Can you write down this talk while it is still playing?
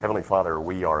Heavenly Father,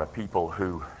 we are a people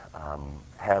who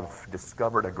have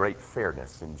discovered a great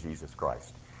fairness in Jesus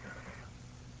Christ.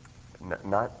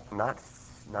 Not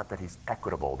that he's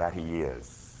equitable, that he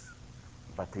is,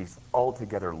 but he's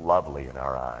altogether lovely in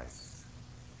our eyes.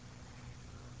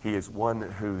 He is one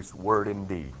whose word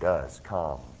indeed does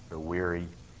calm the weary,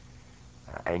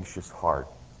 anxious heart.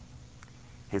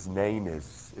 His name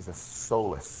is a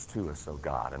solace to us, O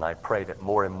God, and I pray that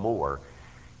more and more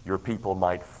your people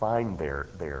might find their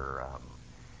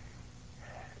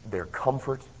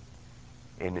comfort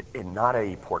in not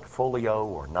a portfolio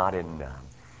or not in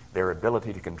their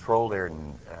ability to control their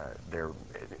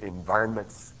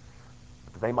environments.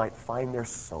 But they might find their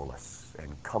solace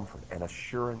and comfort and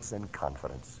assurance and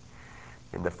confidence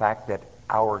in the fact that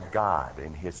our God,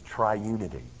 in his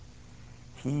triunity,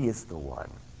 he is the one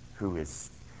who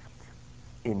is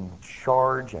in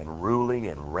charge and ruling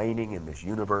and reigning in this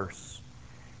universe.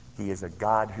 He is a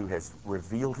God who has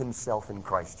revealed himself in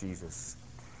Christ Jesus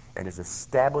and has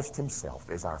established himself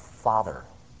as our Father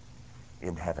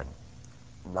in heaven.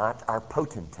 Not our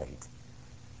potentate,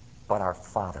 but our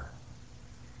Father.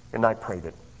 And I pray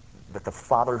that the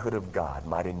fatherhood of God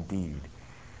might indeed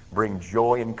bring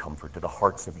joy and comfort to the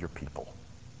hearts of your people.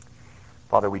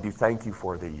 Father, we do thank you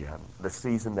for the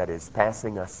season that is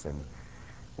passing us, and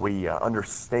we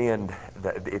understand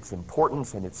its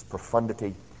importance and its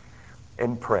profundity,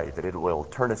 and pray that it will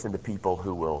turn us into people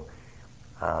who will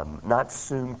not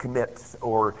soon commit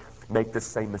or make the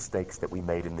same mistakes that we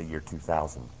made in the year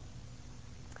 2000.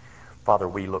 Father,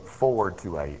 we look forward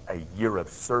to a year of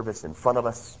service in front of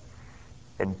us,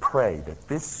 and pray that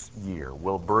this year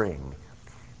will bring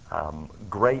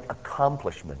great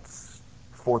accomplishments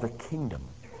for the kingdom,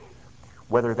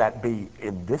 whether that be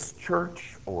in this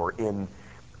church or in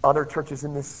other churches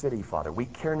in this city, Father. We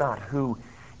care not who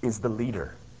is the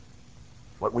leader.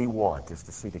 What we want is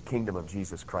to see the kingdom of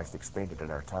Jesus Christ expanded in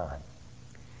our time.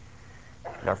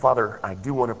 Now, Father, I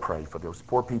do want to pray for those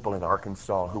poor people in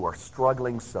Arkansas who are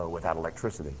struggling so without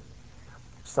electricity,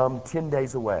 some 10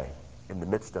 days away in the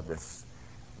midst of this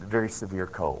very severe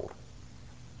cold.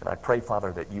 And I pray,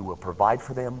 Father, that you will provide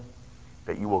for them,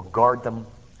 that you will guard them,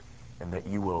 and that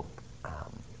you will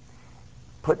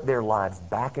put their lives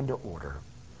back into order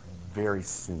very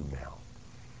soon now.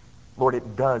 Lord,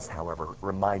 it does, however,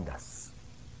 remind us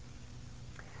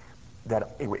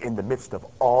that in the midst of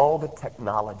all the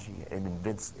technology and in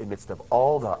the midst of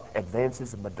all the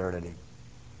advances of modernity,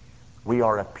 we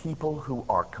are a people who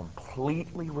are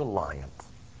completely reliant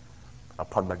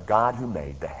upon the God who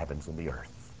made the heavens and the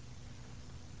earth.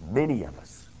 Many of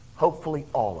us, hopefully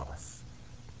all of us,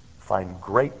 find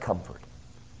great comfort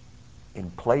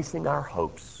in placing our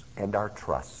hopes and our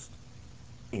trust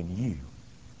in you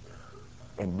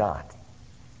and not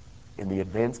in the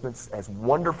advancements, as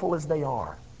wonderful as they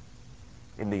are,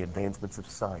 in the advancements of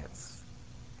science.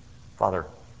 Father,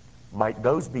 might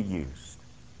those be used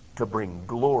to bring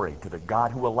glory to the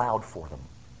God who allowed for them.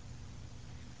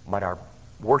 Might our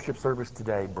worship service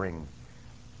today bring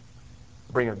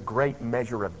a great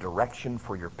measure of direction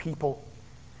for your people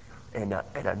and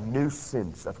a new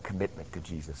sense of commitment to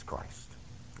Jesus Christ.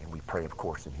 And we pray, of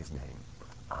course, in his name.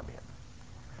 Amen.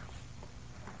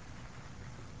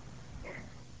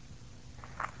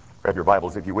 Grab your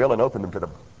Bibles, if you will, and open them to the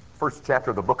first chapter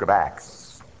of the book of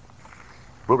Acts.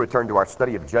 We'll return to our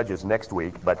study of Judges next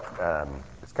week, but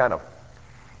it's kind of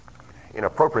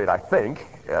inappropriate, I think,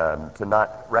 to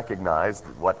not recognize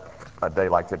what a day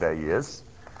like today is.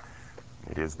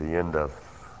 It is the end of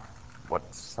what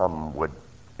some would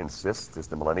insist is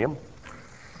the millennium.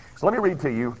 So let me read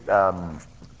to you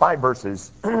 5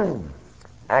 verses,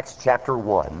 Acts chapter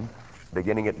 1,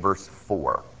 beginning at verse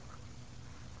 4,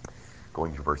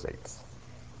 going to verse 8.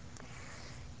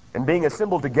 And being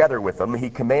assembled together with them, he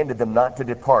commanded them not to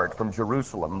depart from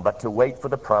Jerusalem, but to wait for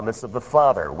the promise of the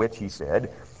Father, which, he said,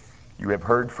 you have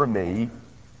heard from me.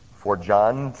 For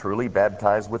John truly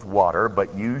baptized with water,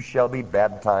 but you shall be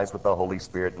baptized with the Holy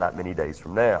Spirit not many days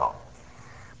from now.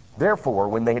 Therefore,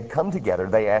 when they had come together,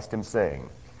 they asked him, saying,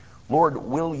 Lord,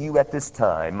 will you at this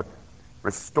time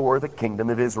restore the kingdom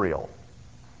of Israel?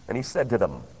 And he said to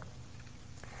them,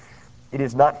 it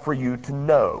is not for you to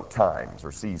know times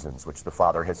or seasons which the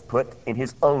Father has put in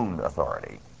his own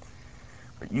authority.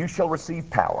 But you shall receive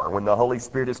power when the Holy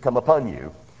Spirit has come upon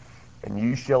you, and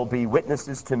you shall be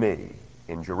witnesses to me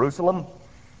in Jerusalem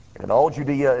and in all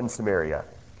Judea and Samaria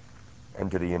and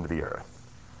to the end of the earth.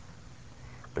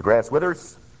 The grass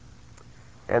withers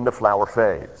and the flower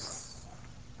fades,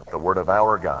 but the word of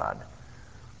our God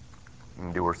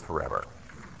endures forever.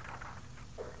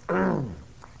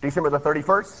 December the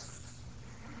 31st,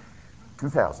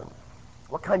 2000.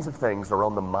 What kinds of things are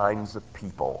on the minds of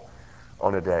people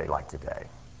on a day like today?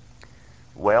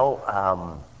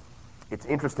 Well, it's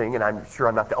interesting, and I'm sure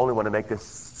I'm not the only one to make this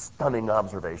stunning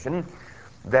observation,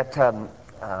 that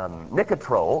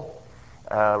Nicotrol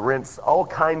rents all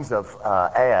kinds of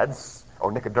ads,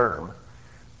 or Nicoderm,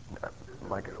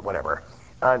 like whatever.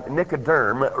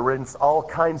 Nicoderm rents all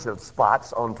kinds of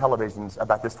spots on televisions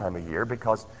about this time of year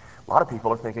because a lot of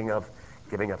people are thinking of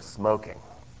giving up smoking.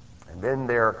 And then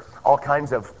there are all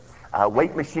kinds of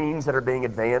weight machines that are being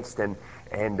advanced, and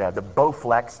the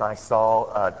Bowflex I saw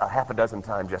a half a dozen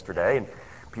times yesterday, and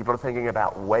people are thinking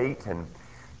about weight and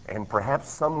perhaps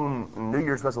some New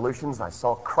Year's resolutions. I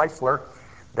saw Chrysler.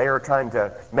 They are trying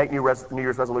to make New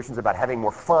Year's resolutions about having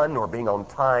more fun or being on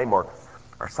time or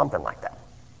something like that.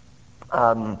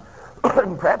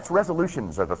 Perhaps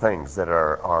resolutions are the things that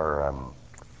are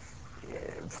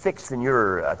fixing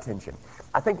your attention.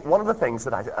 I think one of the things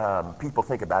that people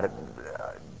think about it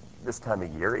this time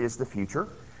of year is the future.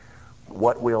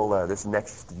 What will this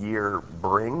next year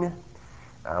bring?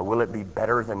 Will it be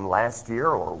better than last year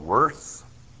or worse?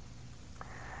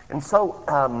 And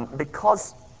so,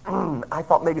 because I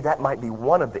thought maybe that might be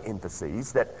one of the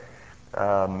emphases that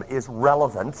is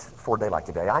relevant for a day like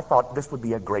today, I thought this would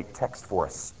be a great text for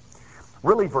us.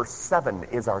 Really, verse 7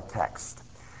 is our text.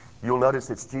 You'll notice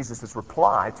it's Jesus'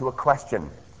 reply to a question.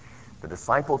 The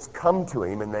disciples come to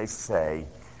him and they say,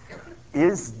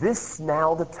 is this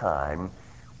now the time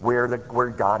where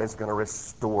God is going to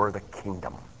restore the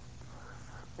kingdom?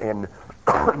 And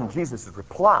Jesus'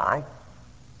 reply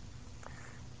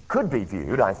could be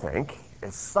viewed, I think,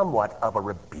 as somewhat of a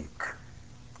rebuke.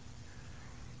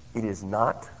 It is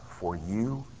not for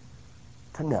you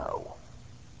to know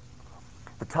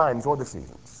the times or the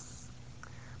seasons,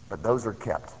 but those are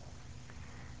kept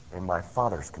in my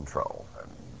Father's control.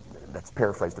 That's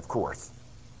paraphrased, of course.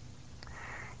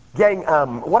 Gang,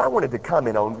 what I wanted to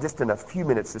comment on just in a few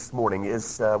minutes this morning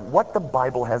is what the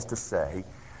Bible has to say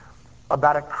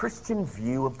about a Christian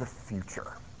view of the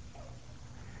future.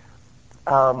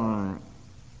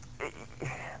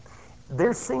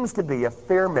 There seems to be a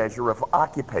fair measure of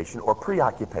occupation or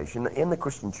preoccupation in the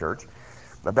Christian church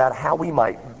about how we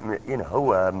might,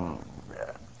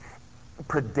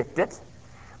 predict it.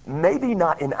 Maybe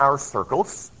not in our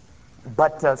circles,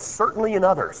 but certainly in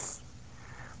others.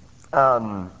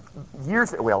 I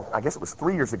guess it was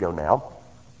 3 years ago now,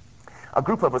 a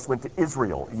group of us went to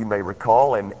Israel, you may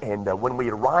recall, and when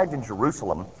we arrived in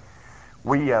Jerusalem,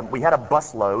 we had a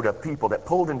busload of people that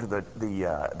pulled into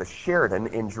the Sheraton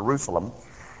in Jerusalem,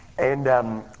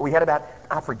 and we had about,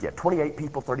 28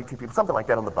 people, 32 people, something like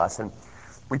that on the bus, and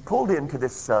we pulled into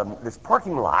this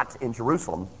parking lot in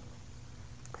Jerusalem,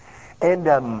 and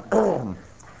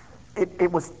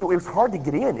it was hard to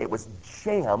get in. It was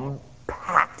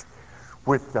jam-packed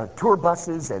with tour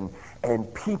buses and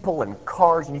people and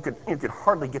cars, and you could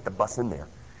hardly get the bus in there.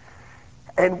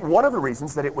 And one of the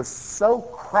reasons that it was so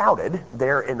crowded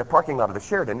there in the parking lot of the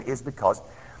Sheraton is because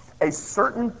a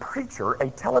certain preacher, a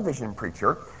television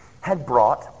preacher, had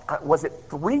brought, was it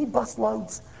 3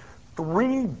 busloads?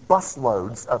 3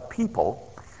 busloads of people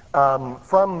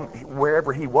from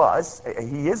wherever he was.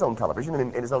 He is on television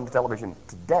and is on television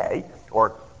today,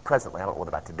 or presently, I don't know what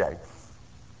about today.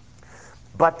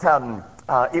 But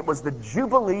it was the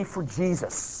Jubilee for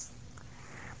Jesus.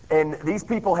 And these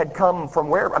people had come from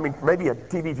where, maybe a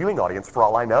TV viewing audience for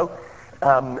all I know,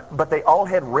 but they all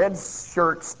had red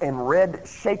shirts and red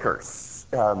shakers.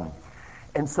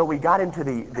 And so we got into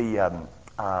the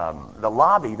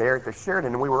lobby there at the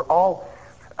Sheraton, and we were all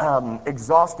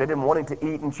exhausted and wanting to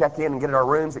eat and check in and get in our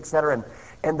rooms, etc.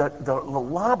 And the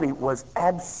lobby was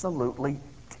absolutely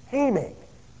teeming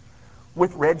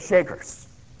with red shakers.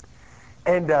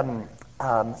 And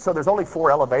so there's only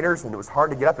 4 elevators, and it was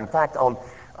hard to get up. In fact, on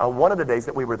one of the days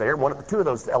that we were there, 2 of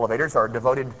those elevators are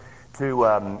devoted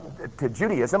to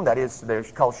Judaism. That is, they're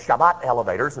called Shabbat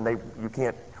elevators, and you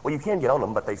can get on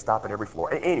them, but they stop at every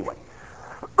floor. Anyway,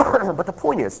 but the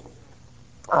point is,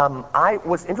 I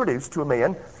was introduced to a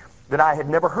man that I had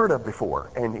never heard of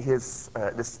before, and his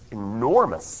this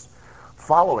enormous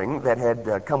following that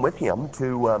had come with him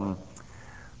to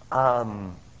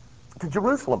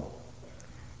Jerusalem.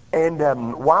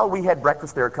 And while we had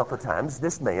breakfast there a couple of times,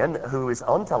 this man, who is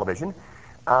on television,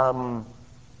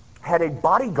 had a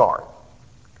bodyguard.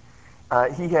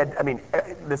 He had,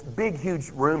 this big, huge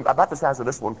room, about the size of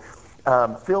this one,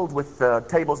 filled with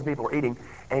tables and people were eating,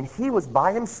 and he was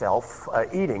by himself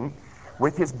eating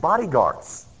with his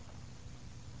bodyguards.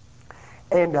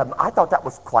 And I thought that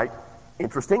was quite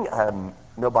interesting.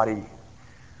 Nobody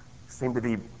seemed to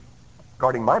be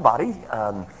guarding my body,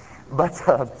 but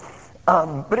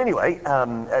But anyway,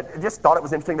 I just thought it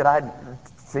was interesting that I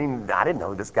didn't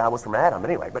know this guy was from Adam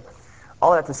anyway. But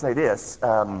all I have to say this,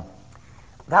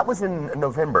 that was in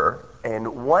November, and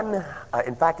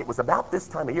in fact, it was about this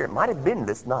time of year. It might have been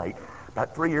this night,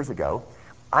 about 3 years ago.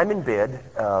 I'm in bed,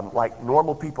 like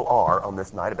normal people are on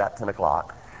this night, about 10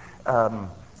 o'clock.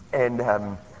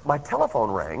 And my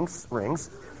telephone rings,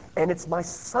 and it's my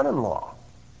son-in-law.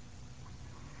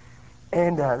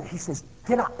 And he says,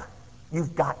 "Get up.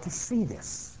 You've got to see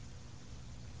this."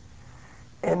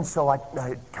 And so I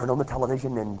turned on the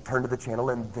television and turned to the channel,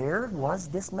 and there was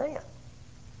this man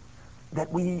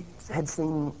that we had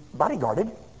seen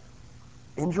bodyguarded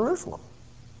in Jerusalem.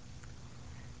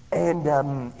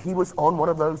 And he was on one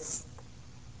of those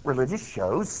religious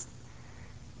shows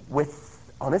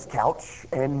on his couch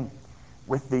and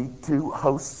with the two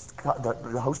hosts,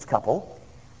 the host couple,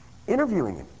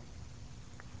 interviewing him.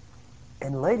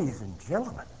 And ladies and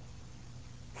gentlemen,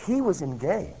 he was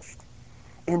engaged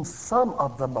in some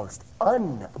of the most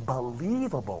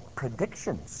unbelievable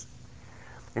predictions.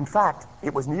 In fact,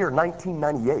 it was near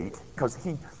 1998, because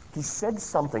he said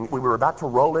something. We were about to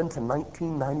roll into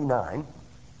 1999,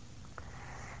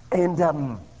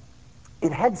 and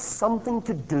it had something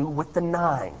to do with the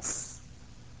nines,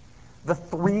 the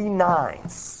 3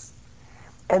 nines.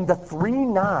 And the 3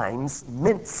 nines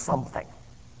meant something.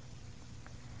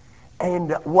 And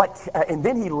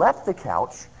then he left the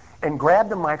couch and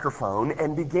grabbed a microphone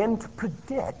and began to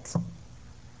predict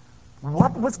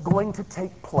what was going to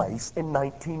take place in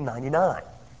 1999.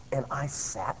 And I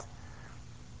sat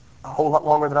a whole lot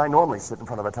longer than I normally sit in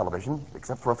front of a television,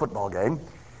 except for a football game,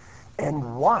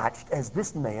 and watched as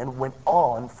this man went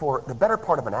on for the better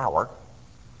part of an hour,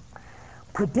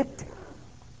 predicting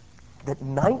that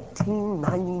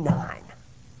 1999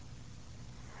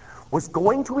 was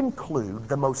going to include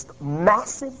the most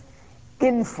massive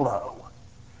inflow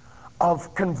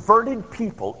of converted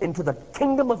people into the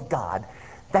kingdom of God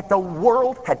that the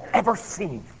world had ever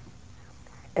seen.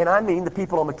 And I mean, the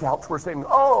people on the couch were saying,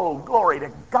 "Oh, glory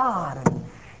to God."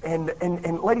 And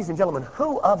ladies and gentlemen,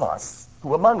 who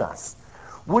among us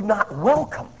would not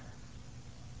welcome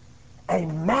a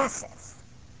massive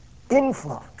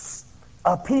influx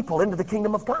of people into the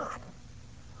kingdom of God?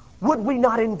 Would we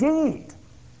not indeed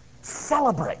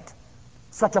celebrate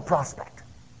such a prospect?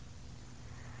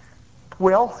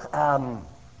 Well,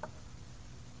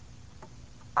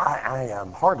 I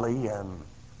hardly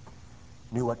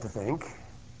knew what to think,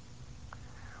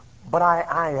 but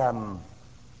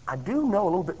I do know a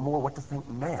little bit more what to think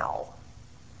now,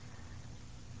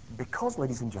 because,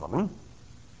 ladies and gentlemen,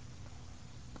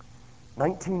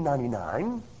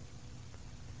 1999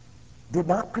 did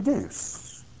not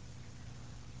produce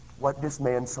what this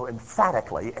man so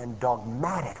emphatically and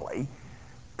dogmatically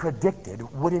predicted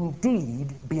would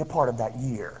indeed be a part of that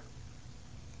year.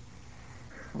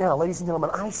 Now, ladies and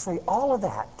gentlemen, I say all of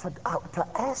that to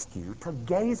ask you to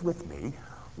gaze with me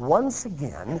once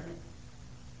again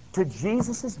to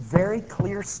Jesus' very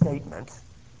clear statement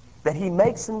that he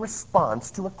makes in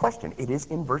response to a question. It is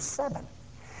in verse 7.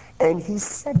 And he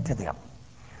said to them,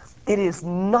 "It is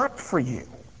not for you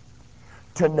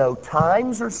to know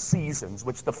times or seasons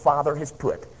which the Father has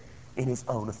put in his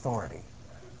own authority."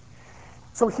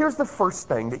 So here's the first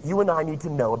thing that you and I need to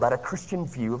know about a Christian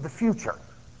view of the future.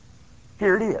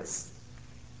 Here it is.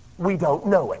 We don't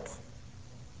know it.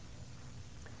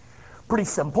 Pretty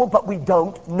simple, but we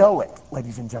don't know it,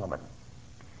 ladies and gentlemen.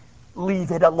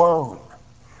 Leave it alone.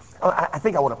 I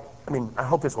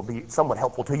hope this will be somewhat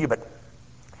helpful to you, but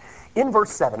in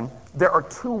verse 7, there are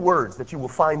 2 words that you will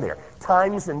find there,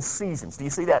 times and seasons. Do you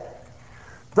see that?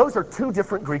 Those are 2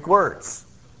 different Greek words.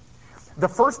 The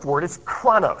first word is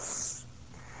chronos.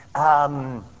 You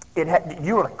know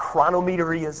what a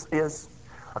chronometer is?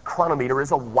 A chronometer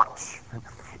is a watch.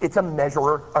 It's a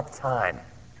measurer of time.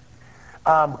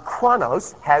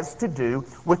 Chronos has to do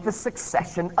with the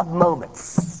succession of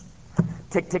moments.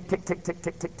 Tick, tick, tick, tick, tick,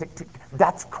 tick, tick, tick, tick.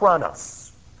 That's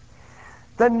chronos.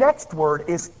 The next word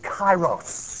is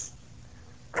kairos.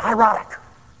 Kairotic.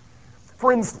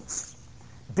 For instance,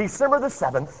 December the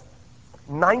 7th,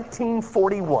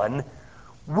 1941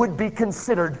 would be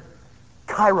considered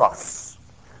kairos.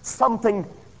 Something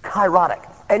kairotic.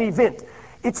 An event.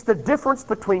 It's the difference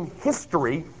between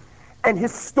history and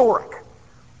historic.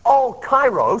 All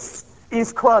kairos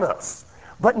is chronos,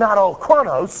 but not all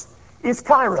chronos is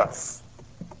kairos.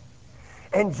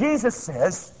 And Jesus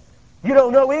says, you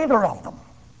don't know either of them.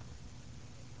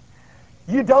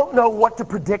 You don't know what to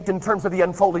predict in terms of the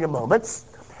unfolding of moments,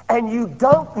 and you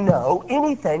don't know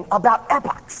anything about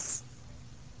epochs.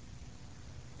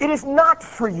 It is not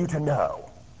for you to know.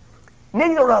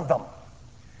 Neither of them.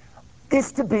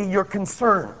 is to be your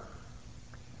concern.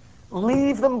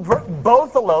 Leave them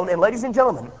both alone. And ladies and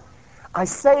gentlemen, I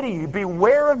say to you,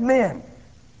 beware of men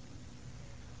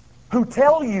who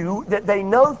tell you that they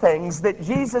know things that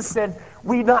Jesus said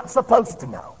we're not supposed to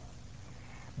know.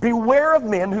 Beware of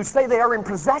men who say they are in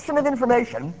possession of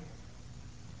information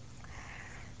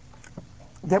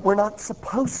that we're not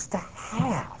supposed to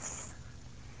have.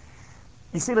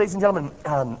 You see, ladies and gentlemen,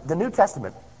 the New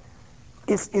Testament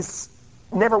is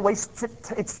never wastes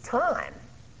its time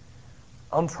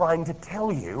on trying to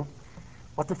tell you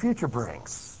what the future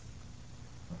brings.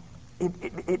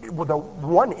 Well, the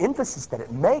one emphasis that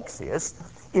it makes is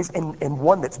and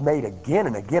one that's made again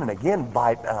and again and again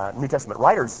by New Testament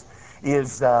writers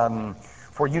is,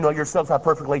 for you know yourselves how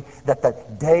perfectly that the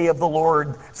day of the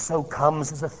Lord so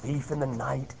comes as a thief in the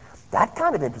night. That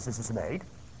kind of emphasis is made.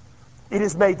 It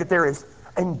is made that there is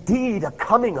indeed a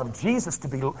coming of Jesus to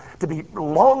be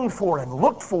longed for and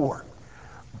looked for,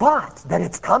 but that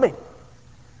it's coming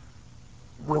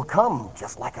will come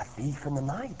just like a thief in the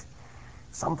night,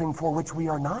 something for which we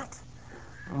are not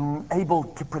able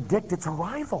to predict its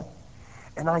arrival.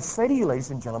 And I say to you, ladies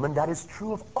and gentlemen, that is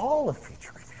true of all of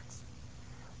future events.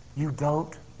 You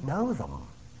don't know them.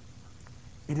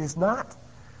 It is not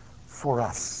for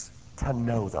us to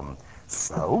know them.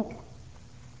 So,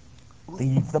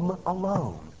 leave them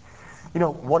alone. You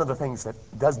know, one of the things that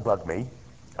does bug me,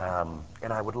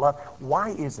 and I would love, why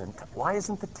isn't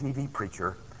the TV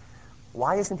preacher,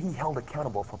 why isn't he held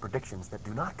accountable for predictions that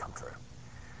do not come true?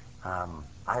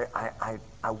 I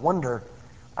wonder,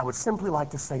 I would simply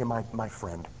like to say to my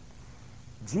friend,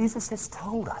 Jesus has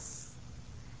told us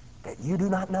that you do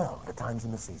not know the times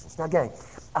and the seasons. Now again,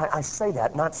 I say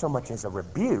that not so much as a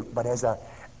rebuke, but as a,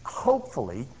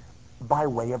 hopefully, by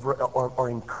way of, or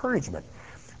encouragement.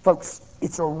 Folks,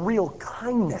 it's a real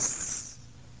kindness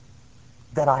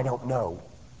that I don't know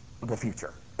the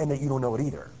future, and that you don't know it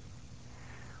either.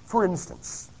 For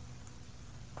instance,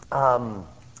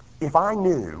 if I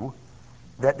knew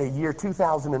that the year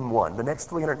 2001, the next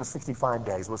 365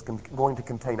 days, was going to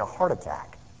contain a heart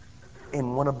attack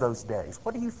in one of those days,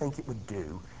 what do you think it would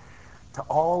do to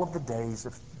all of the days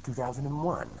of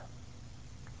 2001?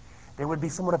 There would be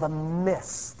somewhat of a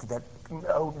mist that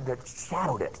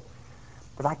shadowed it.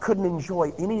 But I couldn't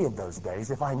enjoy any of those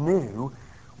days if I knew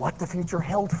what the future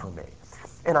held for me.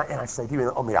 And I say to you,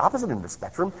 on the opposite end of the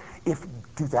spectrum, if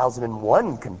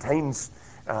 2001 contains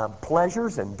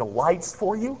pleasures and delights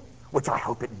for you, which I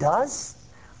hope it does,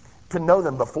 to know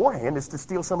them beforehand is to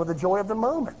steal some of the joy of the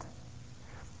moment.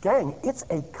 Gang, it's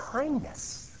a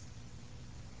kindness.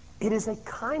 It is a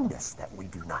kindness that we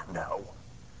do not know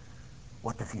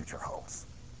what the future holds.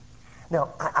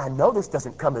 Now, I know this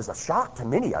doesn't come as a shock to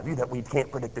many of you that we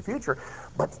can't predict the future,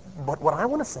 but what I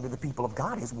want to say to the people of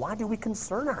God is, why do we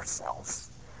concern ourselves?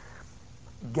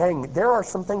 Gang, there are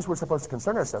some things we're supposed to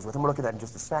concern ourselves with, and we'll look at that in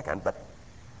just a second, but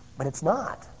it's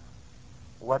not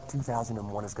what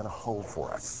 2001 is going to hold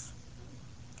for us.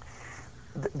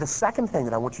 The second thing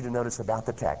that I want you to notice about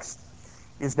the text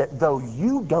is that though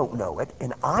you don't know it,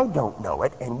 and I don't know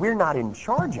it, and we're not in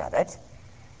charge of it,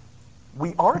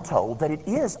 we are told that it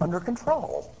is under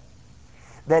control.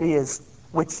 That is,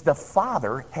 which the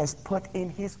Father has put in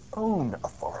his own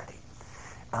authority.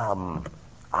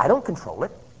 I don't control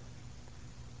it.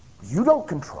 You don't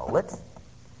control it.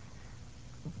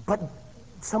 But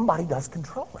somebody does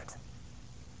control it.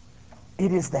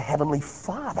 It is the Heavenly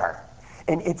Father.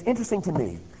 And it's interesting to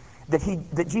me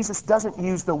that Jesus doesn't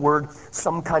use the word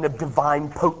some kind of divine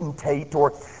potentate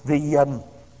or the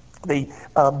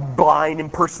blind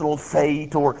impersonal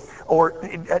fate, or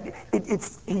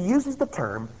he uses the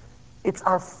term, it's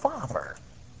our Father.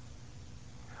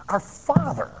 Our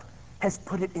Father has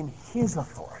put it in his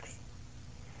authority.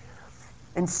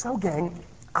 And so, gang,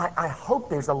 I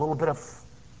hope there's a little bit of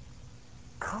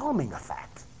calming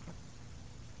effect.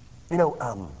 You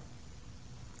know,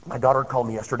 my daughter called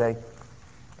me yesterday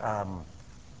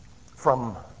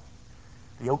from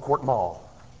the Oak Court Mall.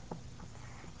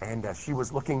 And she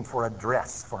was looking for a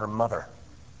dress for her mother.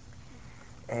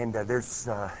 And there's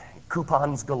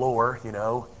coupons galore, you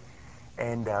know,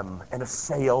 and a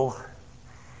sale.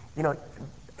 You know,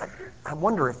 I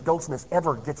wonder if Goldsmiths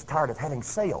ever gets tired of having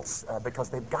sales because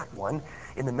they've got one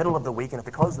in the middle of the week and at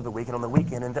the close of the week and on the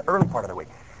weekend and the early part of the week.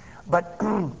 But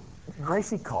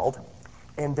Gracie called,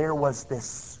 and there was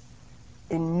this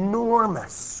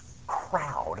enormous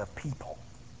crowd of people.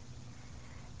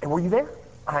 And were you there?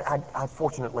 I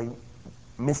fortunately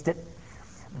missed it,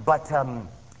 but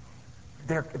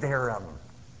their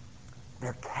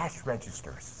cash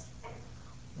registers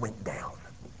went down.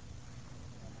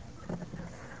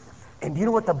 And do you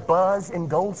know what the buzz in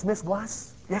Goldsmiths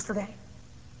was yesterday?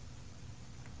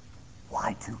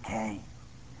 Y2K.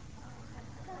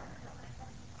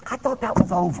 I thought that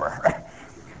was over.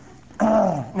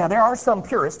 Now, there are some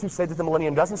purists who say that the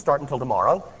millennium doesn't start until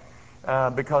tomorrow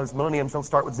because millenniums don't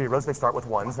start with zeros, they start with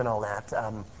ones and all that.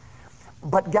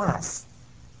 But guys,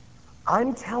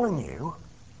 I'm telling you,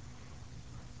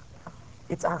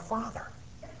 it's our Father.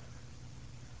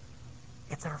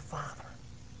 It's our Father.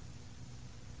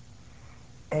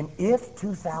 And if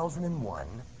 2001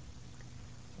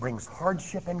 brings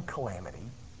hardship and calamity,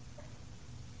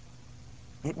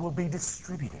 it will be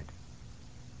distributed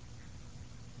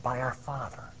by our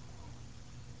Father.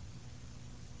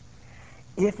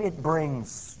 If it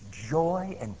brings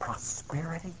joy and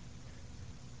prosperity,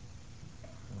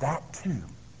 that too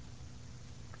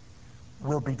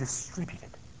will be distributed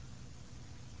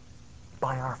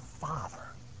by our Father.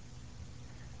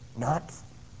 Not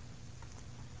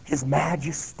His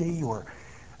Majesty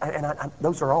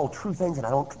those are all true things, and I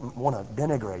don't want to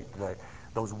denigrate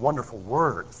those wonderful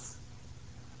words.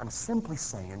 I'm simply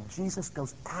saying Jesus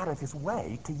goes out of His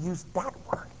way to use that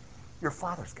word. Your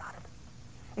Father's got it.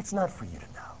 It's not for you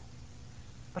to know,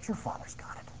 but your Father's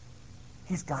got it.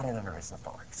 He's got it under His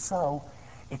authority. So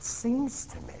it seems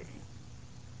to me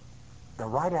the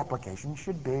right application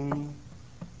should be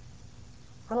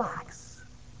relax.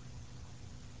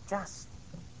 Just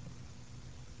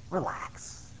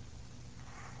relax.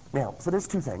 Now, so there's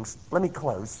two things. Let me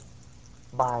close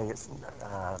by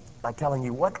telling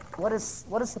you what is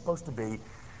supposed to be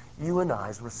you and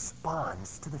I's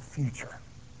response to the future.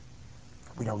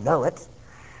 We don't know it,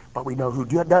 but we know who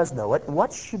does know it.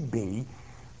 What should be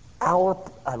our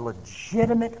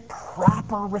legitimate,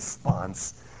 proper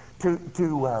response to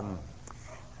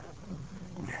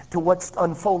what's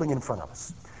unfolding in front of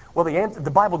us? Well,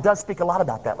 the Bible does speak a lot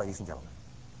about that, ladies and gentlemen.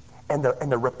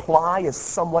 And the reply is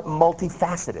somewhat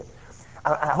multifaceted.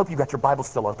 I hope you've got your Bible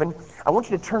still open. I want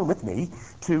you to turn with me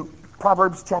to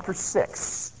Proverbs chapter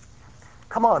 6.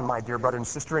 Come on, my dear brother and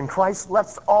sister in Christ.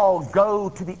 Let's all go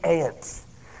to the ant,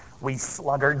 we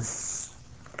sluggards.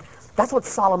 That's what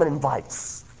Solomon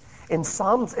invites. In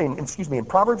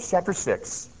Proverbs chapter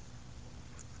 6,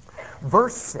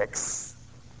 verse 6,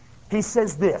 he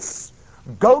says this: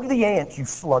 "Go to the ant, you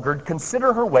sluggard,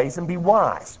 consider her ways and be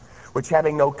wise, which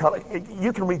having no color."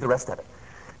 You can read the rest of it.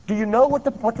 Do you know what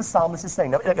the psalmist is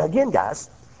saying? Now, again, guys,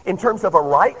 in terms of a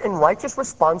right and righteous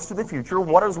response to the future,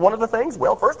 what is one of the things?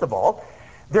 Well, first of all,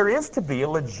 there is to be a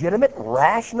legitimate,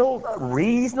 rational,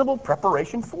 reasonable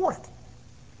preparation for it.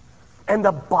 And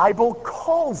the Bible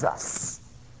calls us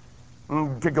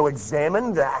to go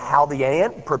examine how the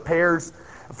ant prepares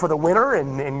for the winter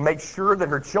and make sure that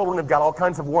her children have got all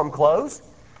kinds of warm clothes.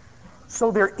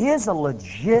 So there is a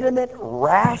legitimate,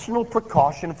 rational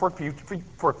precaution for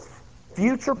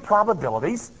future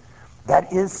probabilities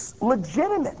that is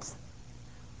legitimate.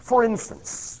 For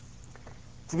instance,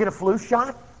 did you get a flu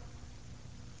shot?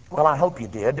 Well, I hope you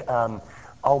did.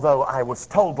 Although I was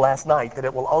told last night that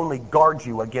it will only guard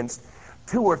you against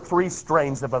 2 or 3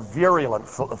 strains of a virulent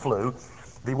flu.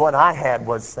 The one I had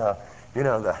was, the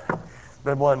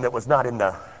one that was not in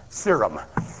the serum.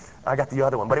 I got the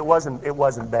other one, but it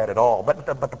wasn't bad at all. But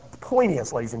the point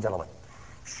is, ladies and gentlemen,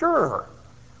 sure,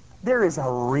 there is a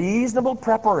reasonable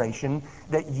preparation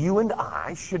that you and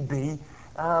I should be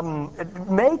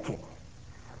making.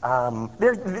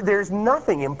 There's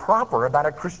nothing improper about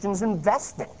a Christian's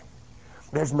investing.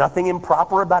 There's nothing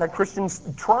improper about a Christian's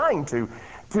trying to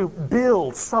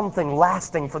build something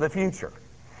lasting for the future.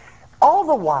 All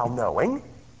the while knowing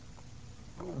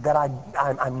that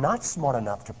I'm not smart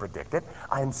enough to predict it.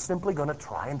 I am simply going to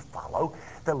try and follow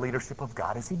the leadership of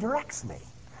God as He directs me,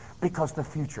 because the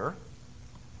future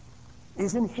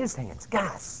is in His hands.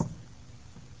 Guys,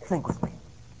 think with me.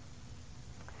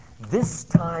 This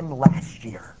time last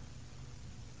year,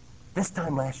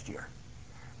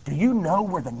 do you know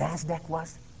where the NASDAQ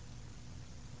was?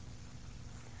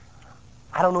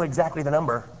 I don't know exactly the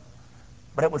number,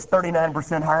 but it was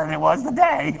 39% higher than it was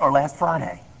today or last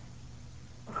Friday.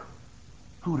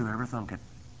 Who would have ever thunk it?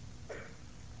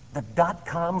 The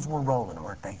dot-coms were rolling,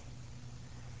 weren't they?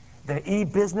 The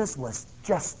e-business was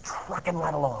just trucking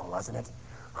right along, wasn't it?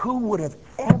 Who would have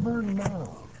ever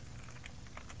known?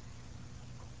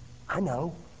 I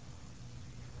know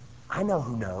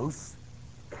who knows.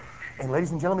 And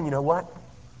ladies and gentlemen, you know what?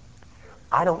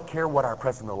 I don't care what our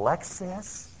president-elect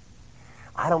says.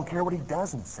 I don't care what he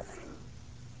doesn't say.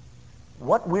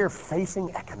 What we're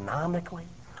facing economically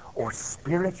or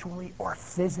spiritually or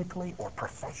physically or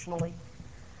professionally,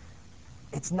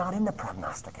 it's not in the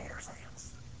prognosticator's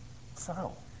hands.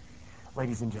 So,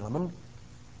 ladies and gentlemen,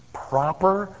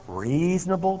 proper,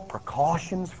 reasonable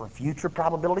precautions for future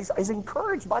probabilities is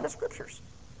encouraged by the Scriptures.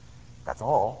 That's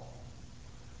all.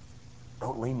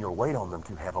 Don't lean your weight on them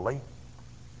too heavily,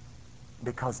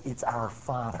 because it's our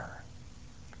Father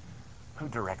who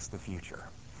directs the future.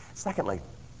 Secondly,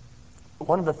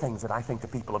 one of the things that I think the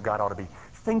people of God ought to be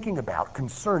thinking about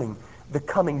concerning the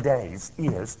coming days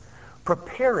is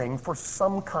preparing for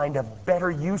some kind of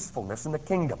better usefulness in the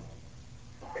kingdom.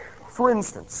 For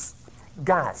instance,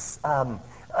 guys,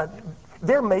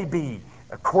 there may be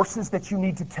courses that you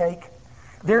need to take.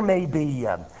 There may be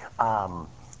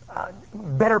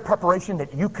better preparation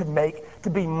that you could make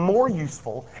to be more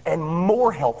useful and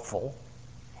more helpful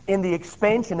in the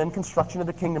expansion and construction of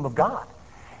the kingdom of God.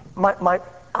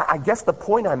 I guess the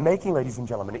point I'm making, ladies and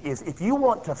gentlemen, is if you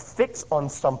want to fix on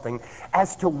something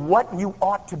as to what you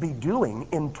ought to be doing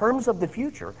in terms of the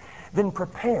future, then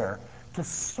prepare to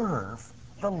serve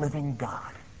the living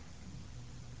God.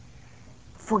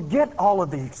 Forget all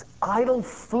of these idle,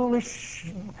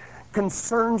 foolish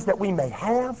concerns that we may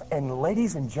have, and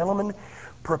ladies and gentlemen,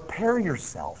 prepare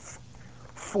yourself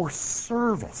for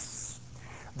service.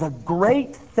 The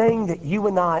great thing that you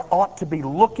and I ought to be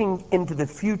looking into the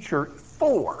future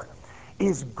for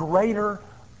is greater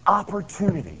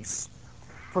opportunities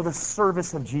for the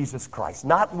service of Jesus Christ.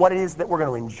 Not what it is that we're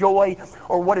going to enjoy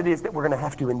or what it is that we're going to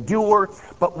have to endure,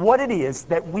 but what it is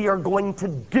that we are going to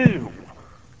do.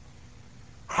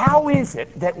 How is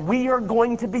it that we are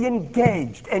going to be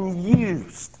engaged and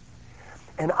used?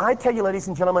 And I tell you, ladies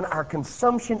and gentlemen, our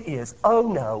consumption is, oh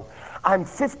no, I'm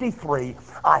 53.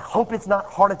 I hope it's not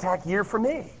heart attack year for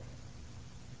me.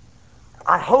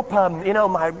 I hope,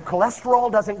 my cholesterol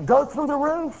doesn't go through the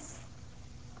roof.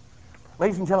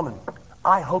 Ladies and gentlemen,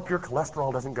 I hope your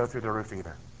cholesterol doesn't go through the roof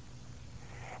either.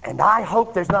 And I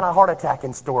hope there's not a heart attack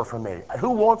in store for me.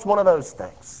 Who wants one of those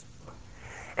things?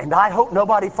 And I hope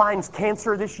nobody finds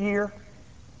cancer this year.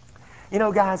 You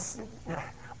know, guys,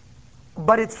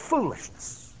 but it's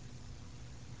foolishness.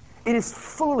 It is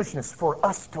foolishness for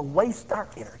us to waste our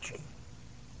energy.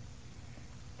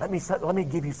 Let me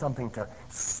give you something to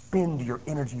spend your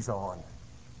energies on.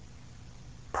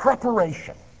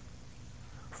 Preparation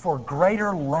for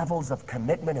greater levels of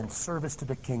commitment and service to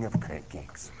the King of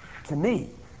Kings. To me,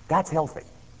 that's healthy.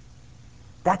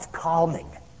 That's calming.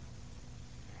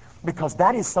 Because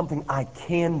that is something I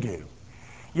can do.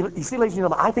 You see, ladies and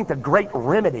gentlemen, I think the great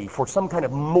remedy for some kind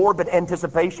of morbid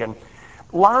anticipation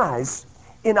lies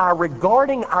in our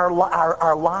regarding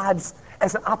our lives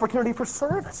as an opportunity for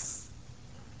service.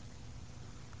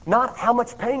 Not how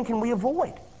much pain can we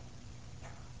avoid.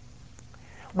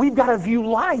 We've got to view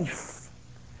life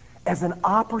as an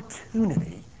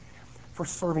opportunity for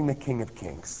serving the King of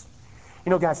Kings.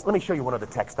 You know, guys, let me show you one of the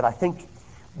texts that I think,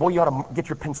 boy, you ought to get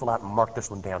your pencil out and mark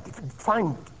this one down.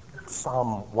 Find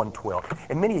Psalm 112.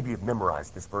 And many of you have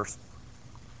memorized this verse.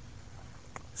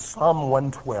 Psalm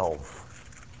 112.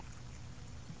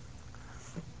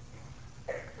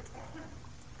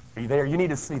 Are you there? You need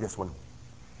to see this one.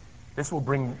 This will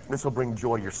bring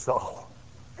joy to your soul.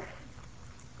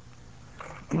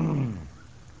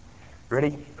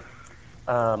 Ready?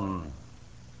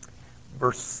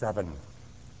 Verse 7.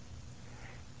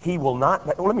 He will not,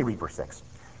 let me read verse 6.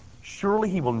 Surely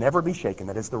he will never be shaken.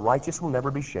 That is, the righteous will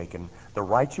never be shaken. The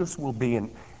righteous will be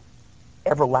in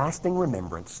everlasting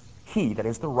remembrance. He, that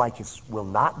is the righteous, will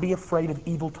not be afraid of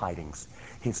evil tidings.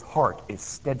 His heart is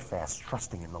steadfast,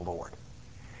 trusting in the Lord.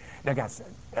 Now, guys,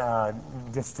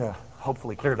 just to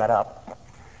hopefully clear that up,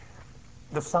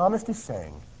 the psalmist is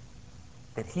saying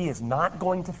that he is not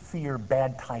going to fear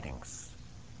bad tidings.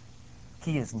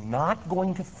 He is not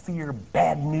going to fear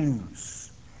bad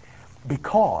news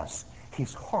because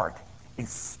his heart is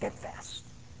steadfast,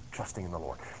 trusting in the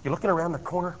Lord. You're looking around the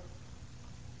corner,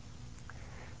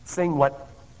 seeing what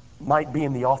might be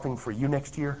in the offing for you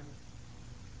next year.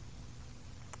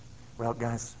 Well,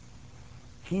 guys,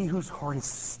 he whose heart is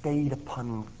stayed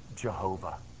upon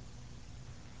Jehovah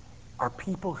are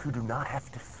people who do not have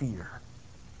to fear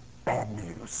bad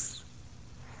news.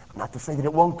 Not to say that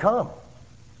it won't come.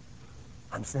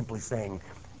 I'm simply saying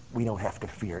we don't have to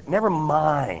fear it. Never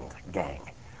mind, gang,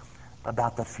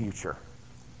 about the future.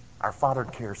 Our Father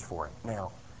cares for it.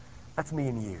 Now, that's me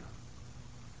and you.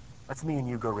 Let's me and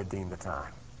you go redeem the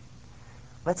time.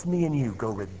 Let's me and you go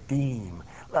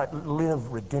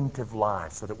live redemptive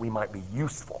lives so that we might be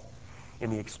useful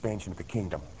in the expansion of the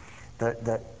kingdom.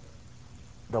 The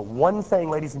one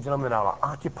thing, ladies and gentlemen, that ought to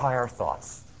occupy our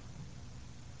thoughts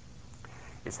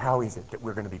is how is it that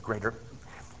we're going to be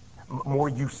more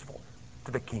useful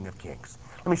to the King of Kings.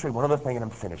 Let me show you one other thing and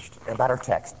I'm finished about our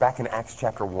text. Back in Acts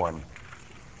chapter 1.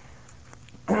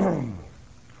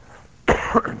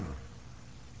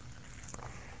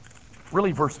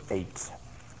 Really verse 8.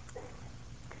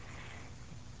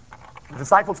 The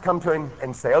disciples come to him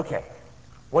and say, okay,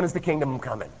 when is the kingdom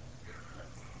coming?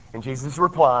 And Jesus'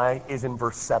 reply is in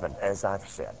verse 7, as I've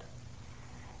said.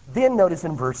 Then notice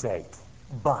in verse 8,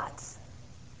 but.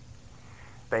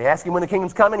 They ask him when the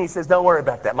kingdom's coming. He says, don't worry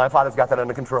about that. My Father's got that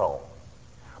under control.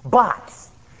 But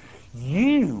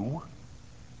you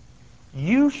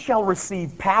shall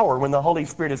receive power when the Holy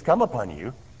Spirit has come upon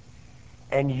you,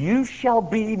 and you shall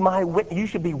be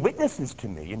witnesses to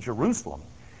me in Jerusalem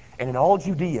and in all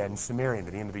Judea and Samaria and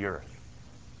to the end of the earth.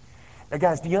 Now,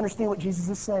 guys, do you understand what Jesus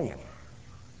is saying?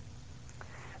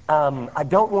 I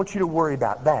don't want you to worry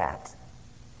about that.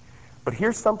 But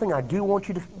here's something I do want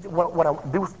you to, what I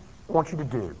do want you to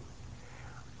do.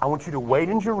 I want you to wait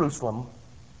in Jerusalem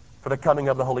for the coming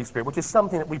of the Holy Spirit, which is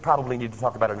something that we probably need to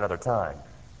talk about another time.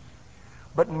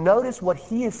 But notice what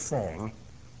he is saying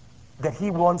that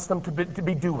he wants them to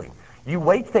be doing. You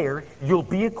wait there, you'll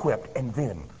be equipped, and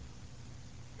then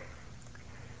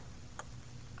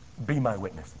be my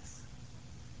witnesses.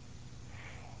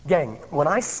 Gang, when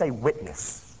I say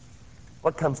witness,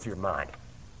 what comes to your mind?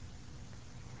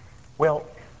 Well,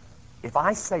 if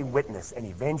I say witness and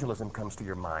evangelism comes to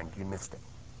your mind, you missed it.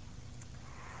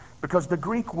 Because the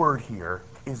Greek word here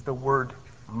is the word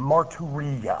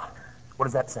martyria. What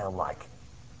does that sound like?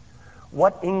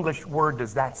 What English word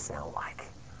does that sound like?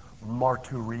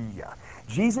 Martyria.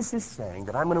 Jesus is saying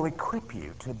that I'm going to equip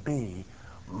you to be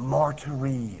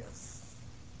martyrias.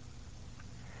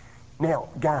 Now,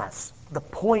 guys, the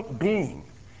point being,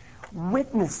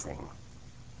 witnessing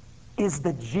is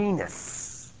the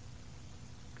genus.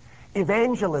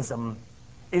 Evangelism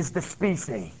is the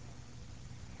species.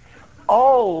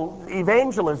 All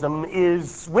evangelism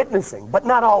is witnessing, but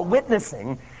not all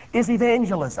witnessing is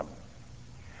evangelism.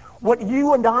 What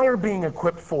you and I are being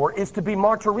equipped for is to be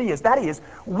martyrias. That is,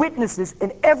 witnesses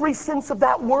in every sense of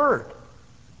that word.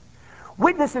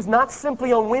 Witnesses not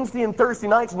simply on Wednesday and Thursday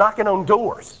nights knocking on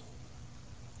doors.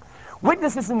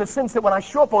 Witnesses in the sense that when I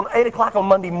show up on 8 o'clock on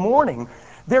Monday morning,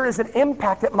 there is an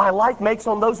impact that my life makes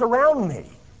on those around me.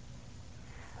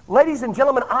 Ladies and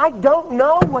gentlemen, I don't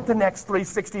know what the next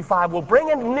 365 will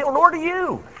bring, and nor do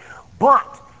you.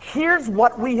 But here's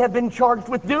what we have been charged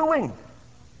with doing.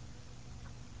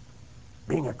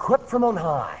 Being equipped from on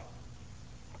high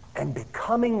and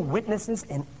becoming witnesses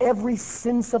in every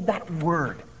sense of that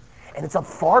word. And it's a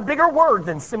far bigger word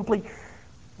than simply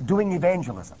doing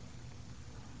evangelism.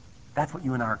 That's what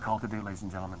you and I are called to do, ladies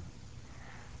and gentlemen.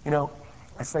 You know,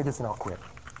 I say this and I'll quit.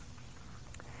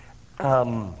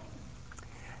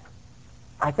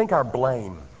 I think our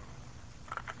blame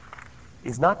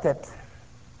is not that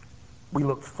we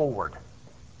look forward.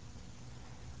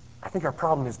 I think our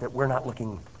problem is that we're not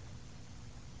looking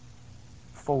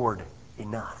forward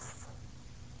enough.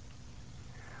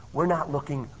 We're not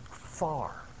looking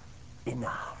far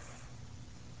enough.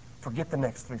 Forget the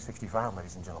next 365,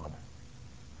 ladies and gentlemen.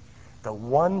 The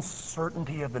one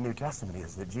certainty of the New Testament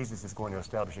is that Jesus is going to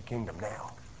establish a kingdom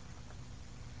now.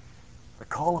 The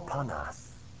call upon us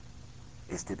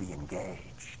is to be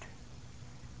engaged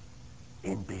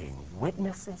in being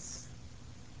witnesses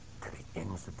to the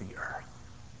ends of the earth.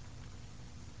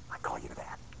 I call you to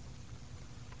that.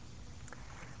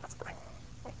 Let's pray.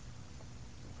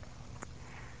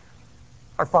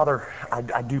 Our Father,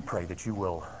 I do pray that you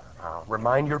will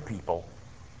remind your people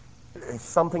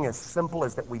something as simple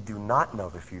as that we do not know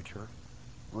the future.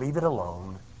 Leave it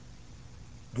alone.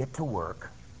 Get to work,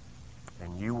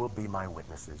 and you will be my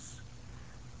witnesses.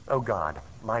 Oh God,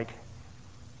 might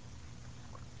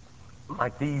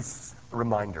these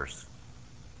reminders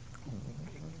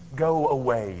go a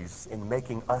ways in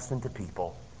making us into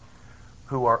people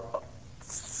who are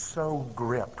so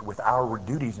gripped with our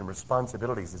duties and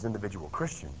responsibilities as individual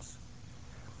Christians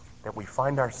that we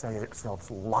find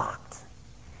ourselves locked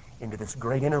into this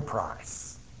great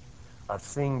enterprise of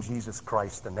seeing Jesus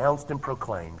Christ announced and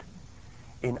proclaimed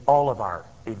in all of our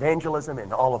evangelism,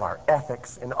 in all of our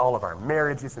ethics, in all of our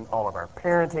marriages, in all of our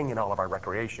parenting, in all of our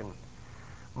recreation.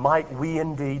 Might we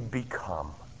indeed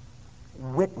become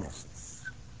witnesses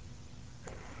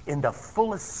in the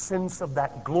fullest sense of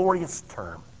that glorious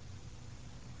term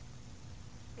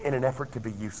in an effort to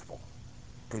be useful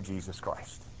to Jesus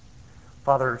Christ.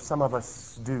 Father, some of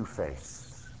us do face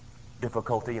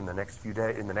difficulty in the next few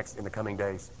days, in the coming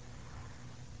days.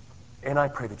 And I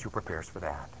pray that you prepare us for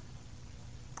that.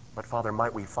 But Father,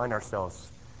 might we find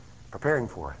ourselves preparing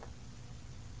for it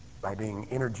by being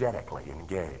energetically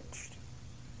engaged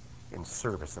in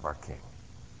service of our King.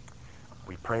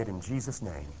 We pray it in Jesus'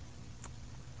 name.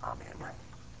 Amen.